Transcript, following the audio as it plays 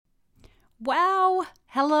Wow.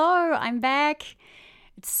 Hello, I'm back.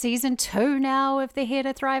 It's season 2 now of the Here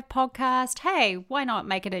to Thrive podcast. Hey, why not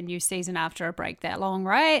make it a new season after a break that long,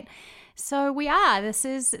 right? So this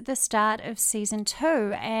is the start of season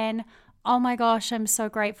 2, and oh my gosh, I'm so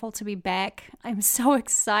grateful to be back. I'm so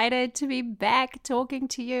excited to be back talking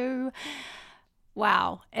to you.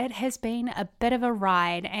 Wow, it has been a bit of a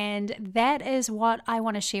ride, and that is what I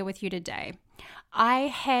want to share with you today. I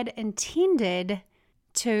had intended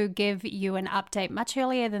to give you an update much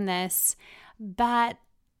earlier than this, but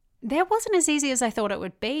that wasn't as easy as I thought it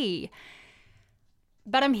would be.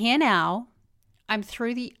 But I'm here now. I'm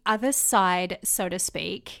through the other side, so to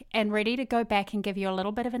speak, and ready to go back and give you a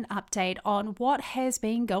little bit of an update on what has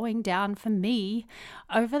been going down for me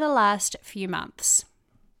over the last few months.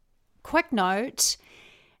 Quick note,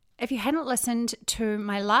 if you hadn't listened to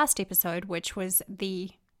my last episode, which was the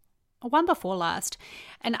one before last,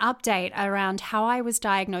 an update around how I was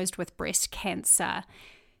diagnosed with breast cancer.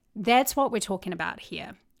 That's what we're talking about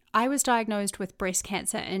here. I was diagnosed with breast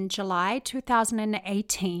cancer in July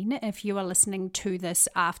 2018, if you are listening to this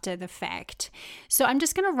after the fact. So I'm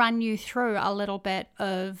just going to run you through a little bit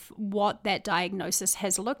of what that diagnosis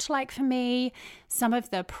has looked like for me, some of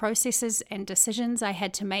the processes and decisions I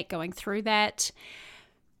had to make going through that.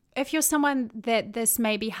 If you're someone that this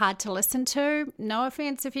may be hard to listen to, no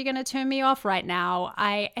offense if you're going to turn me off right now,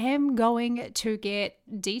 I am going to get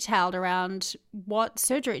detailed around what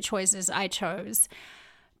surgery choices I chose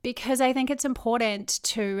because I think it's important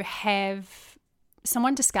to have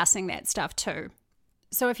someone discussing that stuff too.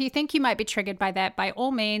 So if you think you might be triggered by that, by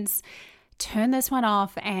all means, turn this one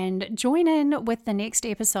off and join in with the next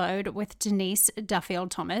episode with Denise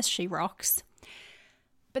Duffield-Thomas. She rocks.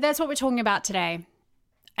 But that's what we're talking about today.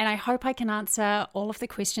 And I hope I can answer all of the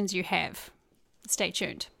questions you have. Stay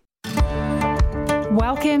tuned.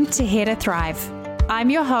 Welcome to Here to Thrive. I'm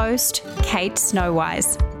your host, Kate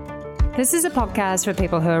Snowwise. This is a podcast for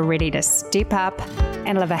people who are ready to step up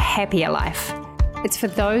and live a happier life. It's for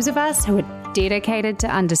those of us who are dedicated to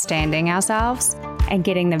understanding ourselves and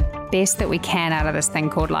getting the best that we can out of this thing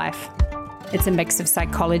called life. It's a mix of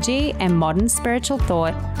psychology and modern spiritual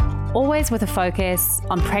thought, always with a focus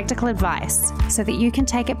on practical advice so that you can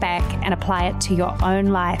take it back and apply it to your own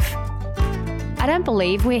life. I don't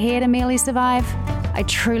believe we're here to merely survive. I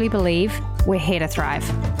truly believe we're here to thrive.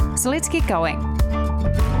 So let's get going.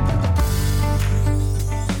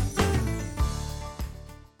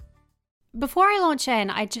 Before I launch in,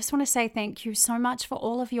 I just want to say thank you so much for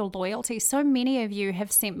all of your loyalty. So many of you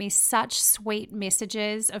have sent me such sweet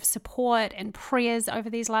messages of support and prayers over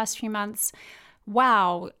these last few months.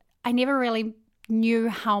 Wow. I never really knew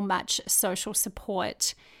how much social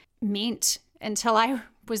support meant until I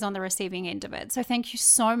was on the receiving end of it. So thank you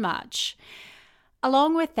so much.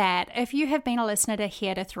 Along with that, if you have been a listener to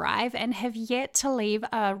Here to Thrive and have yet to leave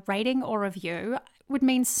a rating or review, it would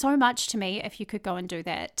mean so much to me if you could go and do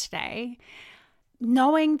that today.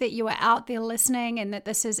 Knowing that you are out there listening and that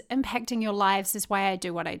this is impacting your lives is why I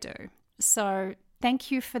do what I do. So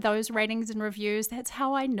thank you for those ratings and reviews. That's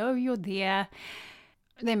how I know you're there.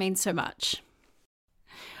 That means so much.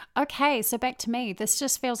 Okay, so back to me. This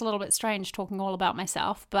just feels a little bit strange talking all about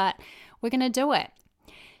myself, but we're going to do it.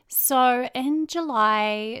 So in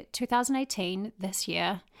July 2018, this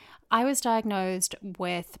year, I was diagnosed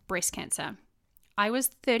with breast cancer. I was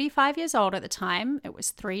 35 years old at the time. It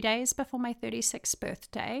was 3 days before my 36th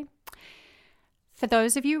birthday. For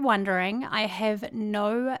those of you wondering, I have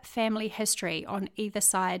no family history on either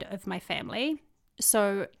side of my family.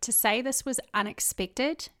 So to say this was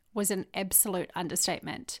unexpected was an absolute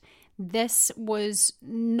understatement. This was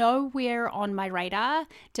nowhere on my radar.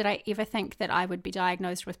 Did I ever think that I would be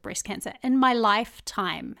diagnosed with breast cancer in my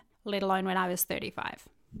lifetime, let alone when I was 35?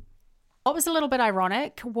 What was a little bit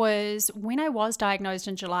ironic was when I was diagnosed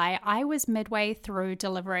in July, I was midway through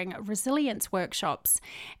delivering resilience workshops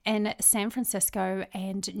in San Francisco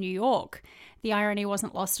and New York. The irony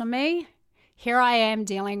wasn't lost on me. Here I am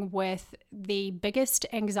dealing with the biggest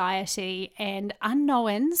anxiety and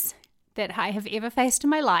unknowns that I have ever faced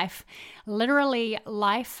in my life, literally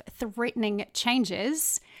life-threatening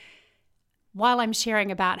changes, while I'm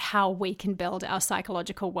sharing about how we can build our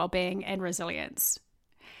psychological well-being and resilience.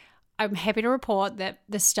 I'm happy to report that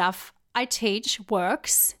the stuff I teach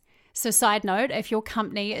works. So side note, if your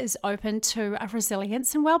company is open to a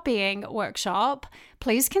resilience and well-being workshop,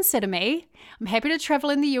 please consider me. I'm happy to travel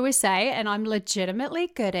in the USA and I'm legitimately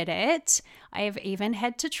good at it. I have even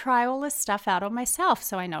had to try all this stuff out on myself,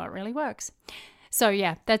 so I know it really works. So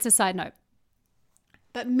yeah, that's a side note.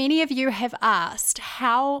 But many of you have asked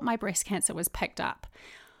how my breast cancer was picked up.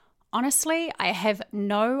 Honestly, I have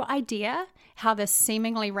no idea how this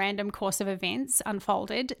seemingly random course of events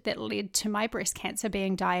unfolded that led to my breast cancer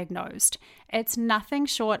being diagnosed. It's nothing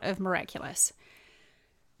short of miraculous.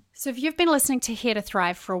 So if you've been listening to Here to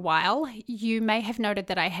Thrive for a while, you may have noted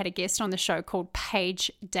that I had a guest on the show called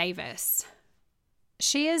Paige Davis.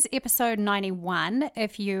 She is episode 91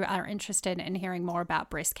 if you are interested in hearing more about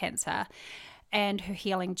breast cancer and her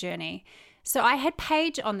healing journey. So I had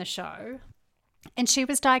Paige on the show, and she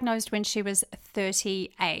was diagnosed when she was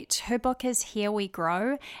 38. Her book is Here We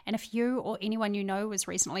Grow, and if you or anyone you know was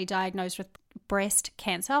recently diagnosed with breast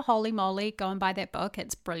cancer, holy moly, go and buy that book.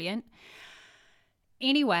 It's brilliant.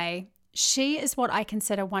 Anyway, she is what I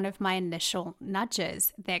consider one of my initial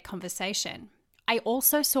nudges, that conversation. I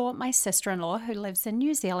also saw my sister-in-law, who lives in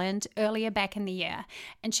New Zealand, earlier back in the year,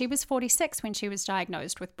 and she was 46 when she was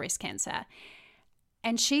diagnosed with breast cancer.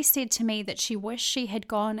 And she said to me that she wished she had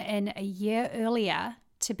gone in a year earlier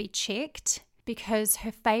to be checked because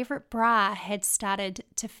her favorite bra had started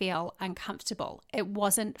to feel uncomfortable. It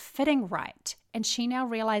wasn't fitting right. And she now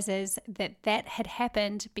realizes that that had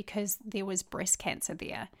happened because there was breast cancer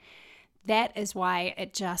there. That is why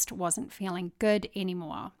it just wasn't feeling good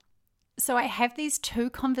anymore. So I have these two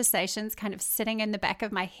conversations kind of sitting in the back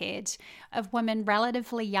of my head of women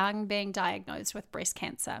relatively young being diagnosed with breast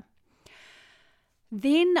cancer.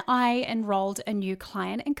 Then I enrolled a new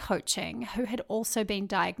client in coaching who had also been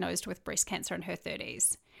diagnosed with breast cancer in her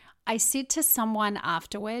 30s. I said to someone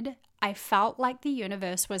afterward, I felt like the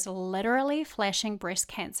universe was literally flashing breast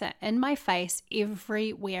cancer in my face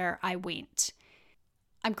everywhere I went.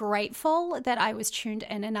 I'm grateful that I was tuned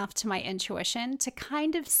in enough to my intuition to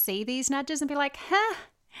kind of see these nudges and be like,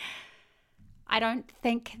 I don't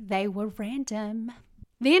think they were random.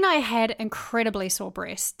 Then I had incredibly sore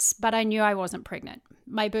breasts, but I knew I wasn't pregnant.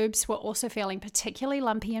 My boobs were also feeling particularly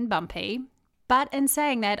lumpy and bumpy, but in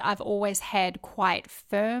saying that, I've always had quite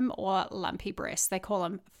firm or lumpy breasts. They call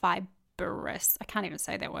them fibrous. I can't even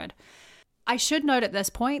say that word. I should note at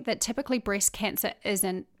this point that typically breast cancer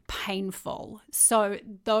isn't painful, so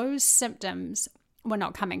those symptoms were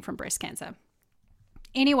not coming from breast cancer.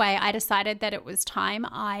 Anyway, I decided that it was time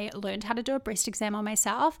I learned how to do a breast exam on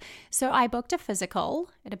myself. So I booked a physical.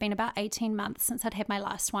 It had been about 18 months since I'd had my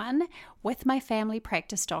last one with my family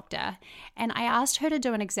practice doctor. And I asked her to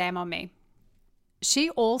do an exam on me. She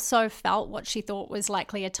also felt what she thought was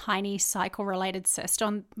likely a tiny cycle-related cyst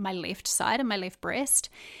on my left side of my left breast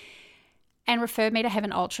and referred me to have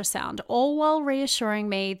an ultrasound, all while reassuring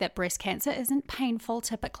me that breast cancer isn't painful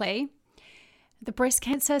typically. The breast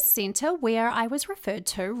cancer center where I was referred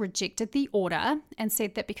to rejected the order and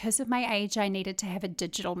said that because of my age, I needed to have a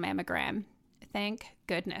digital mammogram. Thank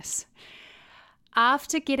goodness.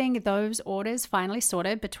 After getting those orders finally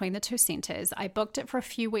sorted between the two centers, I booked it for a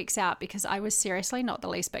few weeks out because I was seriously not the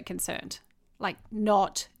least bit concerned. Like,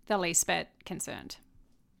 not the least bit concerned.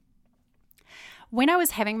 When I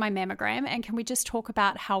was having my mammogram, and can we just talk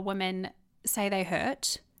about how women say they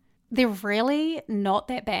hurt? They're really not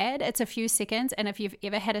that bad. It's a few seconds. And if you've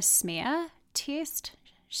ever had a smear test,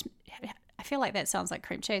 I feel like that sounds like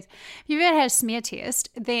cream cheese. If you've ever had a smear test,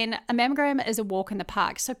 then a mammogram is a walk in the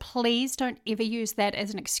park. So please don't ever use that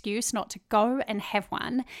as an excuse not to go and have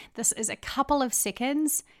one. This is a couple of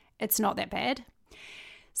seconds. It's not that bad.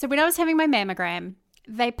 So when I was having my mammogram,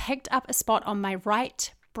 they picked up a spot on my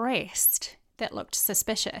right breast that looked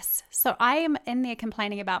suspicious. So I am in there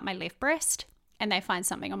complaining about my left breast, and they find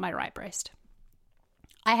something on my right breast.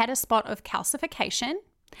 I had a spot of calcification.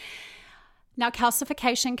 Now,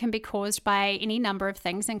 calcification can be caused by any number of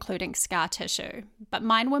things, including scar tissue, but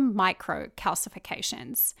mine were micro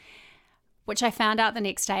calcifications, which I found out the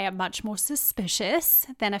next day are much more suspicious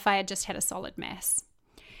than if I had just had a solid mass.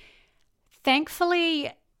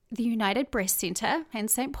 Thankfully, the United Breast Center in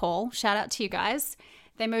St. Paul, shout out to you guys,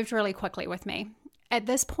 they moved really quickly with me. At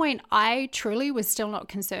this point, I truly was still not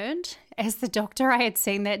concerned, as the doctor I had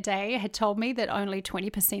seen that day had told me that only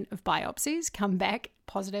 20% of biopsies come back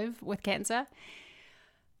positive with cancer.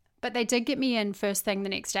 But they did get me in first thing the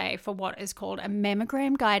next day for what is called a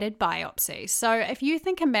mammogram-guided biopsy. So if you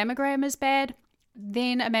think a mammogram is bad,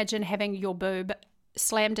 then imagine having your boob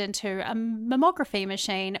slammed into a mammography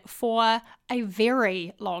machine for a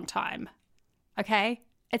very long time. Okay?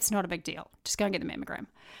 It's not a big deal. Just go and get the mammogram.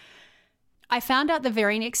 I found out the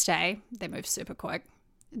very next day, they moved super quick,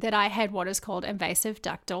 that I had what is called invasive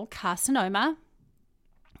ductal carcinoma.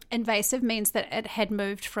 Invasive means that it had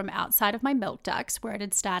moved from outside of my milk ducts where it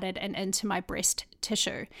had started and into my breast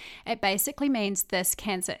tissue. It basically means this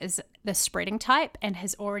cancer is the spreading type and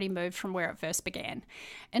has already moved from where it first began.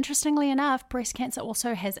 Interestingly enough, breast cancer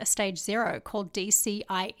also has a stage 0 called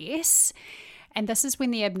DCIS, And this is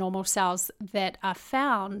when the abnormal cells that are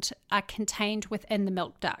found are contained within the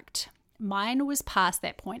milk duct. Mine was past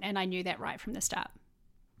that point, and I knew that right from the start.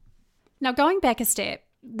 Now, going back a step,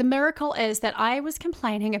 the miracle is that I was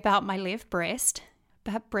complaining about my left breast,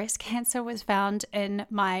 but breast cancer was found in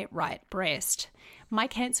my right breast. My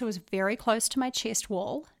cancer was very close to my chest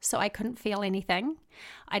wall, so I couldn't feel anything.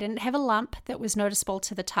 I didn't have a lump that was noticeable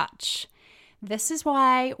to the touch. This is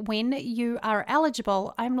why when you are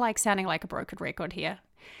eligible, I'm like sounding like a broken record here.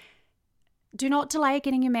 Do not delay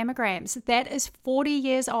getting your mammograms. That is 40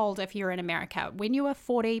 years old if you're in America. When you are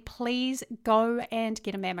 40, please go and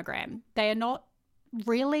get a mammogram. They are not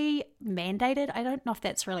really mandated. I don't know if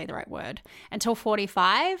that's really the right word, until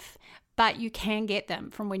 45, but you can get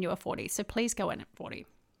them from when you are 40. So please go in at 40.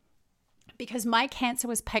 Because my cancer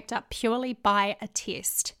was picked up purely by a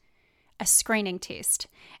test, a screening test.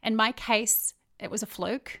 In my case, it was a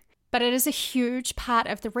fluke. But it is a huge part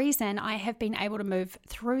of the reason I have been able to move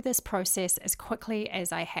through this process as quickly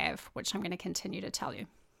as I have, which I'm going to continue to tell you.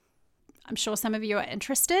 I'm sure some of you are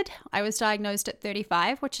interested. I was diagnosed at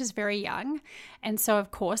 35, which is very young. And so,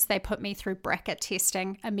 of course, they put me through BRCA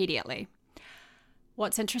testing immediately.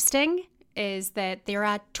 What's interesting is that there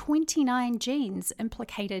are 29 genes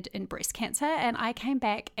implicated in breast cancer, and I came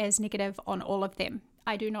back as negative on all of them.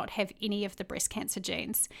 I do not have any of the breast cancer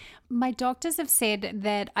genes. My doctors have said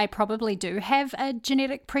that I probably do have a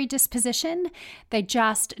genetic predisposition. They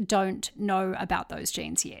just don't know about those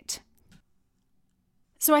genes yet.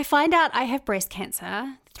 So I find out I have breast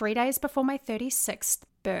cancer 3 days before my 36th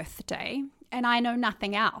birthday, and I know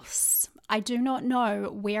nothing else. I do not know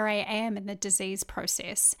where I am in the disease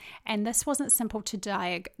process, and this wasn't simple to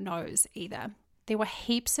diagnose either. There were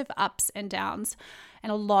heaps of ups and downs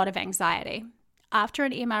and a lot of anxiety. After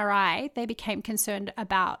an MRI, they became concerned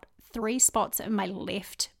about 3 spots in my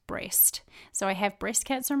left breast. So I have breast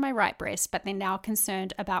cancer in my right breast, but they're now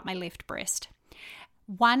concerned about my left breast.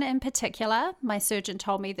 One in particular, my surgeon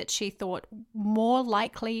told me that she thought more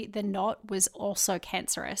likely than not was also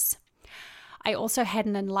cancerous. I also had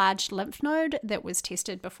an enlarged lymph node that was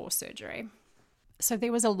tested before surgery. So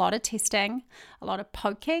there was a lot of testing, a lot of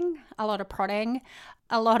poking, a lot of prodding,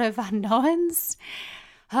 a lot of unknowns.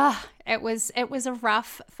 It was a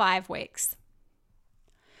rough 5 weeks.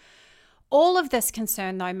 All of this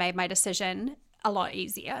concern, though, made my decision a lot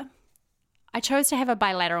easier. I chose to have a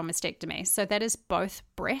bilateral mastectomy, so that is both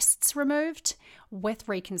breasts removed with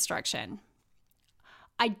reconstruction.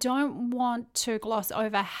 I don't want to gloss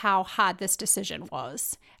over how hard this decision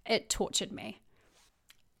was. It tortured me.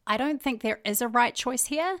 I don't think there is a right choice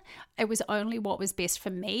here. It was only what was best for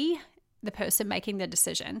me, the person making the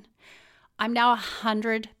decision. I'm now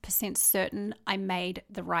 100% certain I made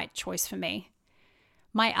the right choice for me.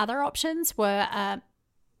 My other options were a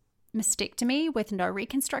mastectomy with no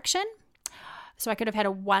reconstruction. So I could have had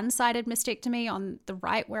a one-sided mastectomy on the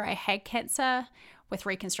right where I had cancer with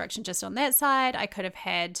reconstruction just on that side. I could have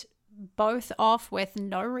had both off with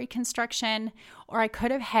no reconstruction, or I could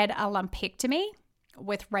have had a lumpectomy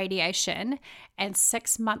with radiation and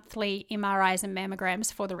 6 monthly MRIs and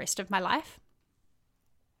mammograms for the rest of my life.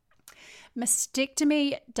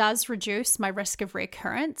 Mastectomy does reduce my risk of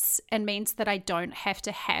recurrence and means that I don't have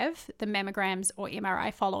to have the mammograms or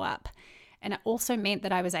MRI follow-up. And it also meant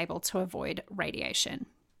that I was able to avoid radiation.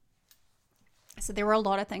 So there were a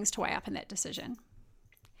lot of things to weigh up in that decision.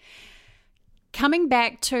 Coming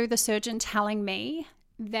back to the surgeon telling me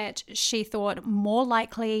that she thought more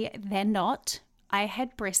likely than not, I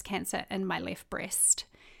had breast cancer in my left breast.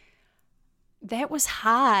 That was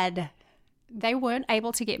hard. They weren't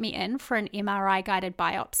able to get me in for an MRI guided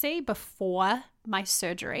biopsy before my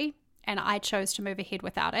surgery, and I chose to move ahead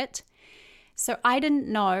without it. So I didn't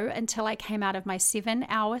know until I came out of my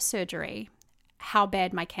 7-hour surgery how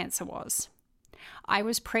bad my cancer was. I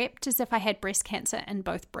was prepped as if I had breast cancer in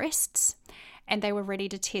both breasts, and they were ready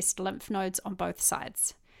to test lymph nodes on both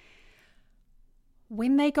sides.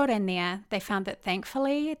 When they got in there, they found that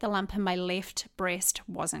thankfully the lump in my left breast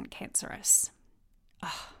wasn't cancerous.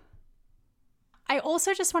 I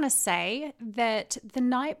also just want to say that the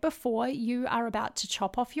night before you are about to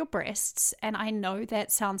chop off your breasts, and I know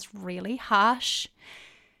that sounds really harsh,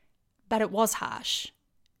 but it was harsh.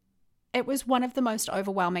 It was one of the most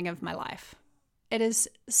overwhelming of my life. It is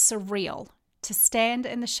surreal to stand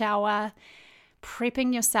in the shower,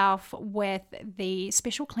 prepping yourself with the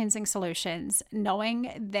special cleansing solutions,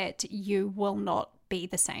 knowing that you will not be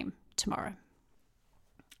the same tomorrow.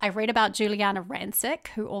 I read about Juliana Rancic,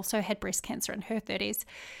 who also had breast cancer in her 30s,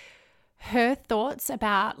 her thoughts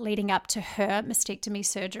about leading up to her mastectomy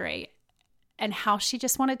surgery and how she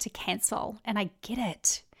just wanted to cancel. And I get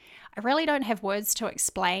it. I really don't have words to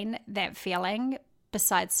explain that feeling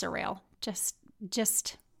besides surreal.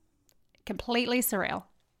 Just completely surreal.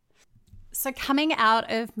 So coming out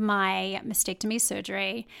of my mastectomy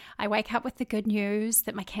surgery, I wake up with the good news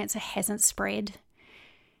that my cancer hasn't spread.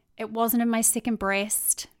 It wasn't in my second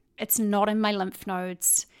breast. It's not in my lymph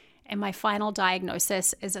nodes. And my final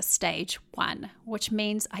diagnosis is a stage 1, which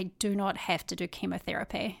means I do not have to do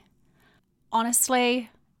chemotherapy. Honestly,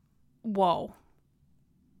 whoa.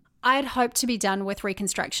 I had hoped to be done with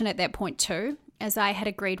reconstruction at that point too, as I had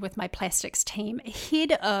agreed with my plastics team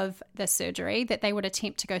ahead of the surgery that they would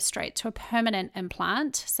attempt to go straight to a permanent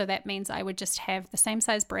implant. So that means I would just have the same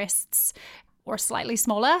size breasts or slightly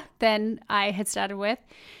smaller than I had started with.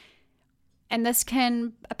 And this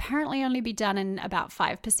can apparently only be done in about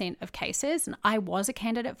 5% of cases, and I was a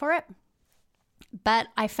candidate for it. But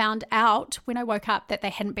I found out when I woke up that they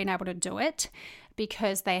hadn't been able to do it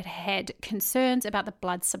because they had had concerns about the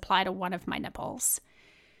blood supply to one of my nipples.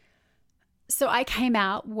 So I came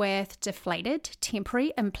out with deflated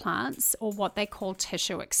temporary implants, or what they call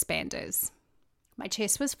tissue expanders. My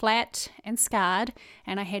chest was flat and scarred,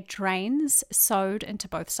 and I had drains sewed into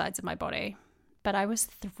both sides of my body. But I was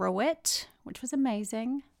through it, which was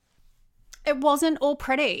amazing. It wasn't all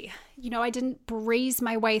pretty. I didn't breeze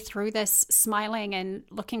my way through this smiling and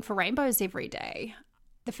looking for rainbows every day.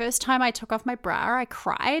 The first time I took off my bra, I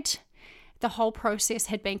cried. The whole process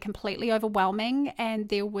had been completely overwhelming, and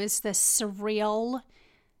there was this surreal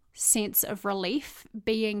sense of relief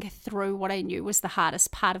being through what I knew was the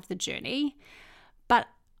hardest part of the journey. But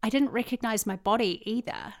I didn't recognize my body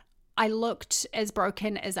either. I looked as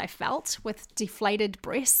broken as I felt with deflated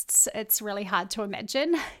breasts. It's really hard to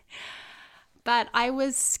imagine. But I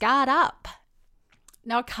was scarred up.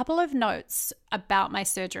 Now, a couple of notes about my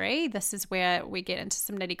surgery. This is where we get into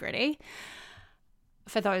some nitty-gritty.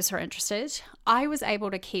 For those who are interested, I was able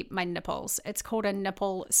to keep my nipples. It's called a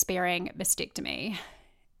nipple-sparing mastectomy.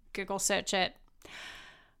 Google search it.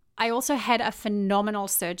 I also had a phenomenal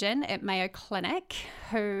surgeon at Mayo Clinic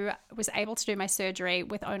who was able to do my surgery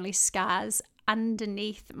with only scars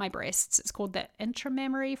underneath my breasts. It's called the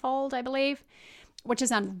intramammary fold, I believe, which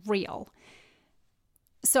is unreal.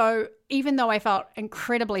 So even though I felt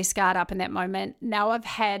incredibly scarred up in that moment, now I've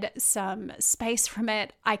had some space from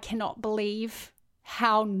it. I cannot believe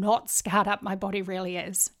how not scarred up my body really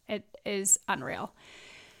is. It is unreal.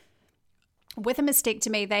 With a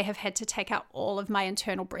mastectomy, they have had to take out all of my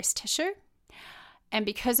internal breast tissue. And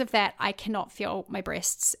because of that, I cannot feel my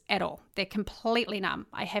breasts at all. They're completely numb.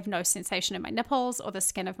 I have no sensation in my nipples or the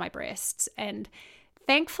skin of my breasts. And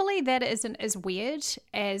thankfully, that isn't as weird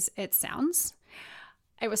as it sounds.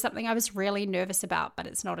 It was something I was really nervous about, but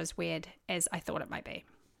it's not as weird as I thought it might be.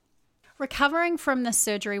 Recovering from this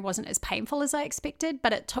surgery wasn't as painful as I expected,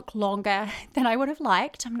 but it took longer than I would have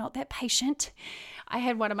liked. I'm not that patient. I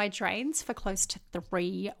had one of my drains for close to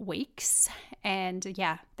 3 weeks, and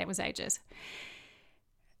yeah, that was ages.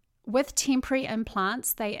 With temporary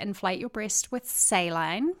implants, they inflate your breast with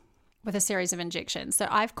saline with a series of injections. So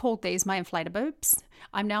I've called these my inflator boobs.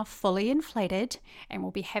 I'm now fully inflated and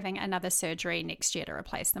will be having another surgery next year to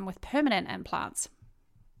replace them with permanent implants.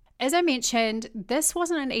 As I mentioned, this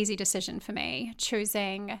wasn't an easy decision for me,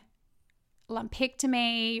 choosing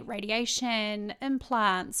lumpectomy, radiation,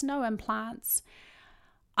 implants, no implants.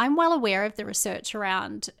 I'm well aware of the research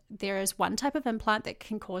around there is one type of implant that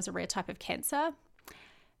can cause a rare type of cancer.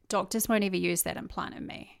 Doctors won't ever use that implant in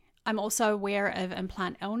me. I'm also aware of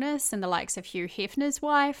implant illness and the likes of Hugh Hefner's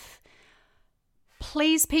wife.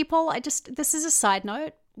 Please, people, this is a side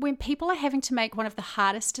note. When people are having to make one of the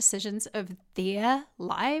hardest decisions of their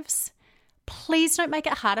lives, please don't make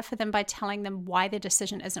it harder for them by telling them why their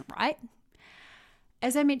decision isn't right.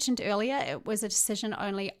 As I mentioned earlier, it was a decision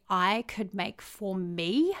only I could make for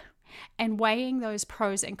me, and weighing those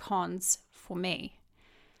pros and cons for me.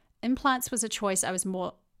 Implants was a choice I was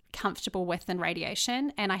more comfortable with than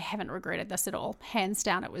radiation, and I haven't regretted this at all. Hands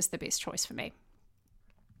down, it was the best choice for me.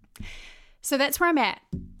 So that's where I'm at.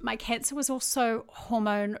 My cancer was also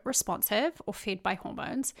hormone responsive or fed by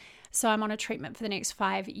hormones. So I'm on a treatment for the next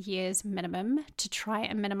 5 years minimum to try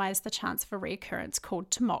and minimize the chance of a reoccurrence called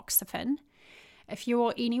tamoxifen. If you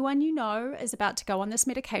or anyone you know is about to go on this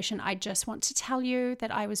medication, I just want to tell you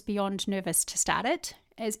that I was beyond nervous to start it,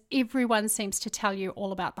 as everyone seems to tell you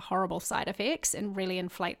all about the horrible side effects and really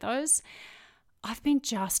inflate those. I've been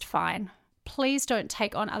just fine. Please don't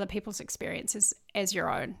take on other people's experiences as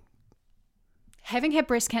your own. Having had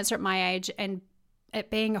breast cancer at my age and it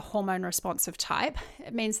being a hormone responsive type,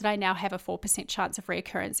 it means that I now have a 4% chance of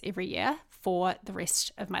reoccurrence every year for the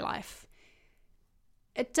rest of my life.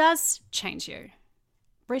 It does change you.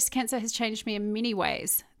 Breast cancer has changed me in many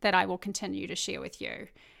ways. that I will continue to share with you.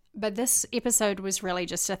 But this episode was really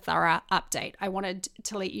just a thorough update. I wanted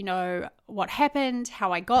to let you know what happened,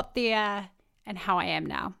 how I got there, and how I am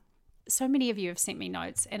now. So many of you have sent me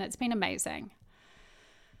notes, and it's been amazing.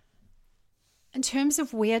 In terms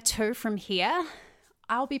of where to from here,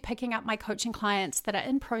 I'll be picking up my coaching clients that are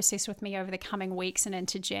in process with me over the coming weeks and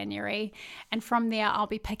into January. And from there, I'll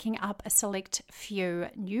be picking up a select few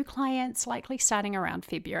new clients, likely starting around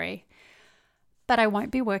February. But I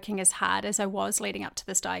won't be working as hard as I was leading up to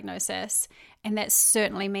this diagnosis. And that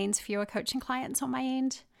certainly means fewer coaching clients on my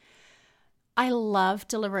end. I love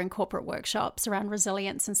delivering corporate workshops around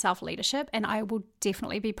resilience and self-leadership, and I will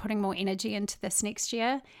definitely be putting more energy into this next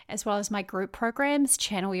year, as well as my group programs,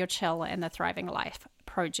 Channel Your Chill and the Thriving Life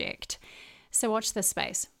project. So watch this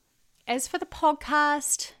space. As for the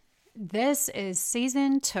podcast, this is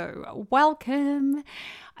season 2. Welcome.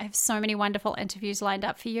 I have so many wonderful interviews lined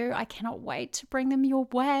up for you. I cannot wait to bring them your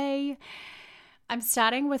way. I'm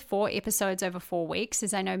starting with 4 episodes over 4 weeks,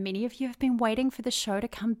 as I know many of you have been waiting for the show to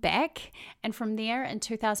come back. And from there in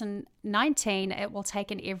 2019, it will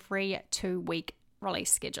take an every 2-week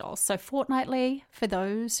release schedule. So fortnightly for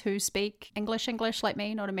those who speak English like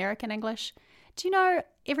me, not American English. Do you know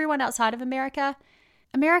everyone outside of America?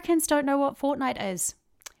 Americans don't know what fortnight is.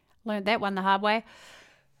 Learned that one the hard way.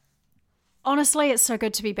 Honestly, it's so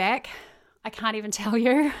good to be back. I can't even tell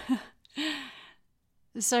you.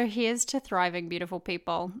 So here's to thriving, beautiful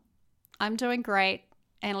people. I'm doing great,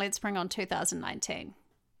 and let's bring on 2019.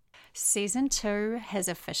 Season 2 has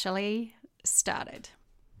officially started.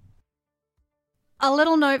 A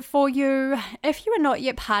little note for you, if you are not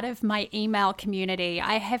yet part of my email community,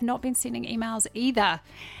 I have not been sending emails either.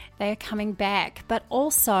 They are coming back, but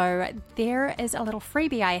also there is a little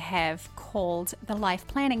freebie I have called the Life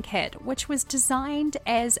Planning Kit, which was designed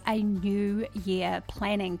as a New Year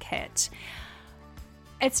planning kit.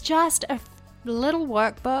 It's just a little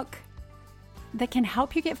workbook that can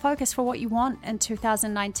help you get focused for what you want in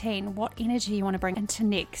 2019, what energy you want to bring into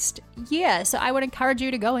next year. So I would encourage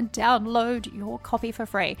you to go and download your copy for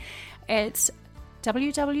free. It's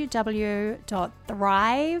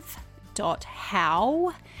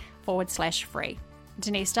www.thrive.how/free.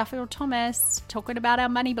 Denise Duffield-Thomas talking about our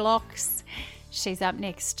money blocks. She's up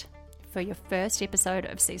next for your first episode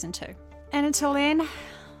of season 2. And until then,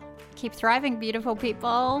 keep thriving, beautiful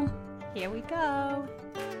people. Here we go.